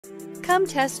Come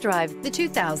test drive the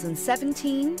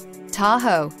 2017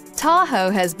 Tahoe. Tahoe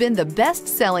has been the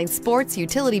best-selling sports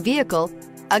utility vehicle,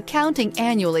 accounting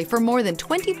annually for more than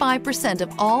 25% of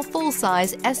all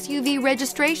full-size SUV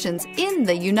registrations in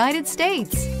the United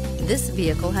States. This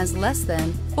vehicle has less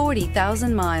than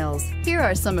 40,000 miles. Here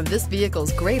are some of this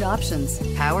vehicle's great options: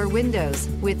 power windows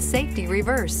with safety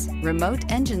reverse,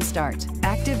 remote engine start,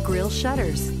 active grille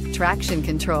shutters, traction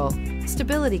control,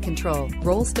 stability control,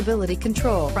 roll stability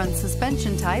control, front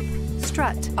suspension type,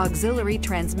 strut, auxiliary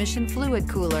transmission fluid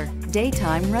cooler,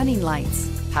 daytime running lights,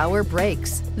 power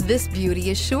brakes. This beauty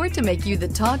is sure to make you the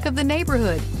talk of the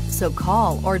neighborhood. So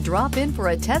call or drop in for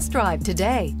a test drive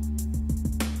today.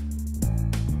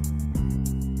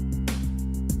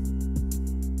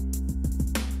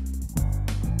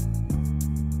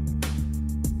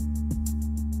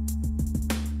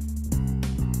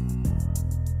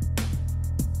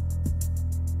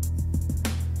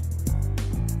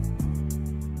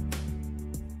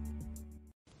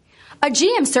 A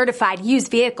GM-certified used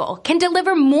vehicle can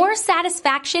deliver more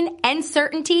satisfaction and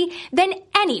certainty than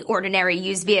any ordinary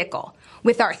used vehicle.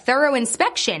 With our thorough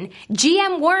inspection,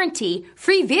 GM warranty,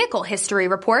 free vehicle history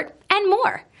report, and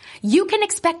more. You can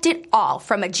expect it all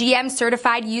from a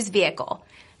GM-certified used vehicle.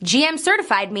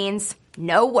 GM-certified means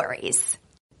no worries.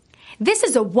 This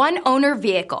is a one-owner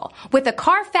vehicle with a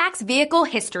Carfax Vehicle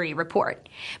History Report.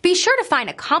 Be sure to find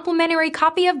a complimentary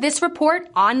copy of this report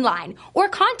online or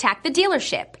contact the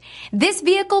dealership. This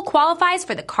vehicle qualifies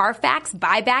for the Carfax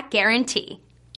Buyback Guarantee.